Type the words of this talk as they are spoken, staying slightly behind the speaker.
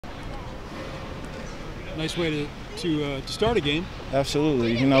nice way to start a game.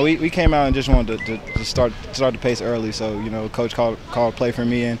 Absolutely. You know, we came out and just wanted to start the pace early. So, you know, coach called a play for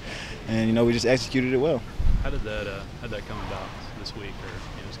me, and you know, we just executed it well. How did that come about this week,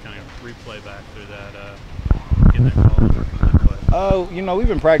 or just kind of replay back through that, getting that call and working that play? Oh, you know, we've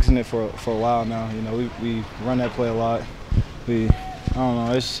been practicing it for a while now. You know, we run that play a lot. I don't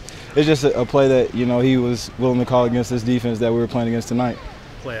know. It's just a play that, you know, he was willing to call against this defense that we were playing against tonight.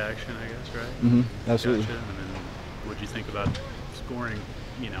 Play action, I guess, right? Mm-hmm. Absolutely. Gotcha. And then what did you think about scoring,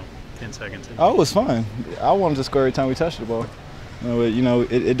 10 seconds in? Oh, it was fun. I wanted to score every time we touched the ball.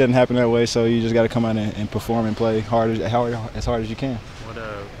 It doesn't happen that way, so you just got to come out and perform and play as hard as you can. What do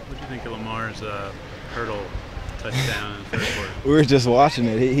you think of Lamar's hurdle touchdown in the first quarter? We were just watching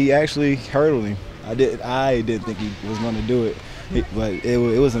it. He actually hurdled him. I didn't think he was going to do it, but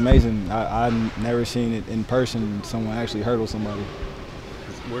it was amazing. I've never seen it in person. Someone actually hurdle somebody.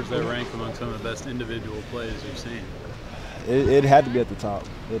 Where's that rank among some of the best individual plays you've seen? It had to be at the top.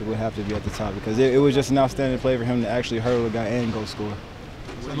 It would have to be at the top because it was just an outstanding play for him to actually hurdle a guy and go score.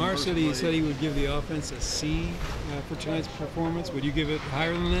 Lamar said he would give the offense a C for tonight's performance. Would you give it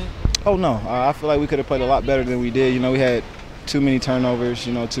higher than that? Oh no, I feel like we could have played a lot better than we did. You know, we had too many turnovers.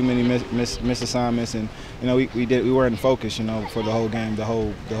 You know, too many missed assignments, and you know we weren't focused. You know, for the whole game, the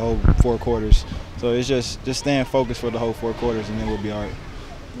whole 4 quarters. So it's just staying focused for the whole 4 quarters, and then we'll be all right.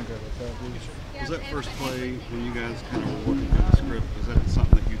 Was that first play when you guys kind of were working through the script? Was that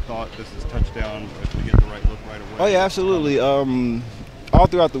something that you thought this is touchdown if we get the right look right away? Oh yeah, absolutely. All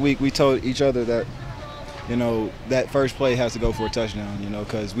throughout the week, we told each other that, you know, that first play has to go for a touchdown. You know,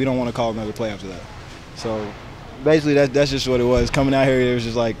 because we don't want to call another play after that. So basically, that's just what it was. Coming out here, it was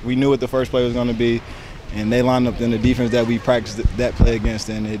just like we knew what the first play was going to be, and they lined up in the defense that we practiced that play against,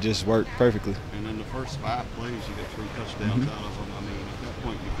 and it just worked perfectly. And in the first 5 plays, you got 3 touchdowns out of them. I mean, at that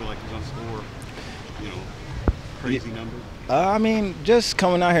point, you feel like you're going to score, crazy number? I mean, just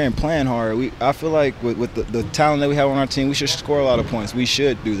coming out here and playing hard. I feel like with the talent that we have on our team, we should score a lot of points. We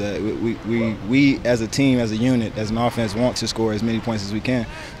should do that. We as a team, as a unit, as an offense, want to score as many points as we can.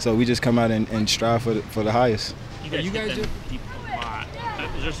 So we just come out and strive for the highest. You guys did deep a lot.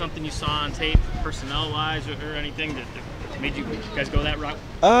 Is there something you saw on tape, personnel-wise, or anything that made you guys go that route?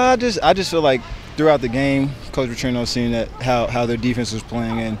 I just feel like throughout the game, Coach Petrino seen that how their defense was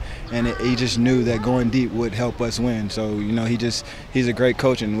playing, and he just knew that going deep would help us win. So you know, he's a great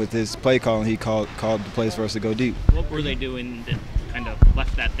coach, and with his play calling, he called the plays for us to go deep. What were they doing that kind of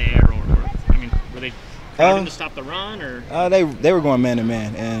left that there, or I mean, were they trying to stop the run, or? They were going man to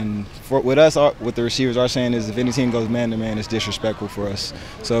man, and with us, what the receivers are saying is if any team goes man to man, it's disrespectful for us.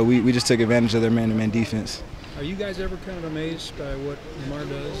 So we just took advantage of their man to man defense. Are you guys ever kind of amazed by what Lamar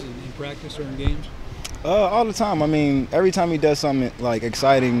does in practice or in games? All the time. I mean, every time he does something like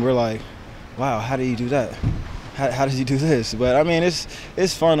exciting, we're like, wow, how did he do that? How does he do this? But I mean,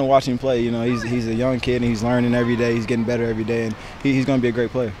 it's fun to watch him play. You know, he's a young kid and he's learning every day. He's getting better every day, and he's going to be a great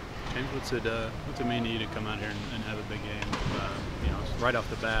player. James, what's it mean to you to come out here and have a big game? Right off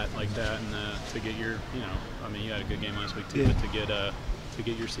the bat like that, and to get your, I mean, you had a good game last week too, but to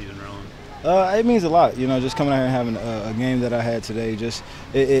get your season rolling. It means a lot, just coming out here and having a game that I had today. Just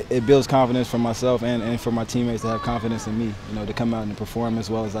it builds confidence for myself and for my teammates to have confidence in me. To come out and perform as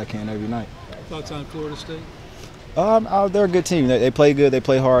well as I can every night. Thoughts on Florida State? They're a good team. They play good. They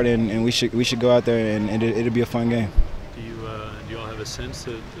play hard, and we should go out there and it'll be a fun game. Do you all have a sense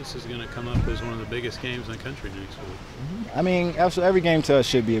that this is going to come up as one of the biggest games in the country next week? I mean, absolutely, every game to us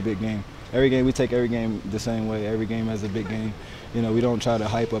should be a big game. We take every game the same way. Every game has a big game. We don't try to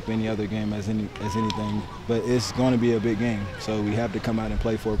hype up any other game as anything, but it's going to be a big game. So we have to come out and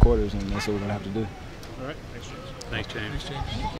play 4 quarters, and that's what we're going to have to do. All right. Thanks, James. Thanks, James. Thanks, James.